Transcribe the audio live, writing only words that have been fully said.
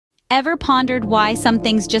Ever pondered why some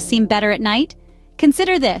things just seem better at night?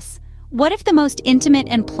 Consider this. What if the most intimate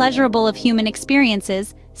and pleasurable of human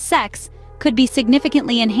experiences, sex, could be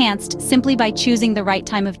significantly enhanced simply by choosing the right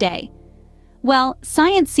time of day? Well,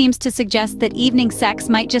 science seems to suggest that evening sex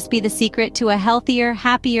might just be the secret to a healthier,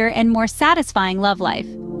 happier, and more satisfying love life.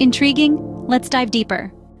 Intriguing? Let's dive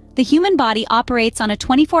deeper. The human body operates on a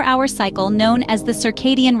 24-hour cycle known as the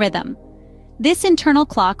circadian rhythm. This internal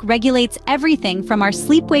clock regulates everything from our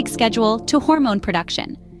sleep-wake schedule to hormone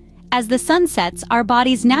production. As the sun sets, our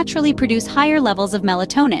bodies naturally produce higher levels of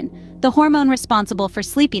melatonin, the hormone responsible for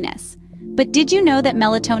sleepiness. But did you know that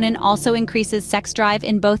melatonin also increases sex drive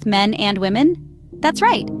in both men and women? That's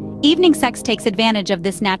right. Evening sex takes advantage of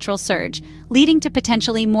this natural surge, leading to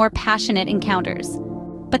potentially more passionate encounters.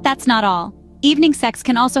 But that's not all. Evening sex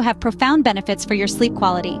can also have profound benefits for your sleep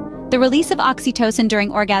quality. The release of oxytocin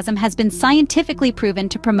during orgasm has been scientifically proven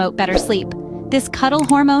to promote better sleep. This cuddle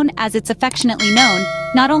hormone, as it's affectionately known,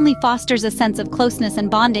 not only fosters a sense of closeness and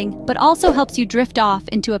bonding, but also helps you drift off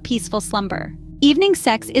into a peaceful slumber. Evening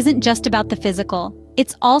sex isn't just about the physical,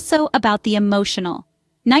 it's also about the emotional.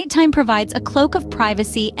 Nighttime provides a cloak of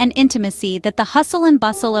privacy and intimacy that the hustle and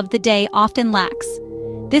bustle of the day often lacks.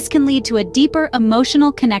 This can lead to a deeper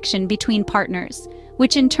emotional connection between partners,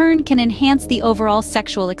 which in turn can enhance the overall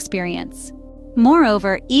sexual experience.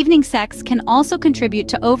 Moreover, evening sex can also contribute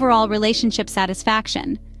to overall relationship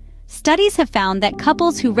satisfaction. Studies have found that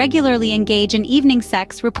couples who regularly engage in evening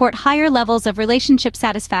sex report higher levels of relationship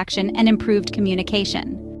satisfaction and improved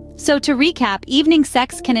communication. So to recap, evening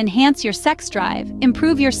sex can enhance your sex drive,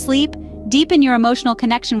 improve your sleep, deepen your emotional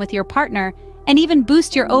connection with your partner, and even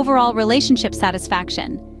boost your overall relationship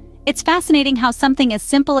satisfaction. It's fascinating how something as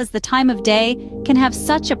simple as the time of day can have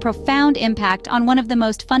such a profound impact on one of the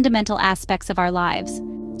most fundamental aspects of our lives.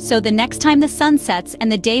 So the next time the sun sets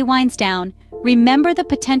and the day winds down, remember the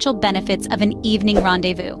potential benefits of an evening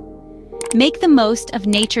rendezvous. Make the most of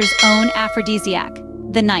nature's own aphrodisiac,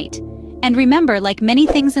 the night. And remember, like many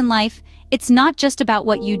things in life, it's not just about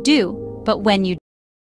what you do, but when you do.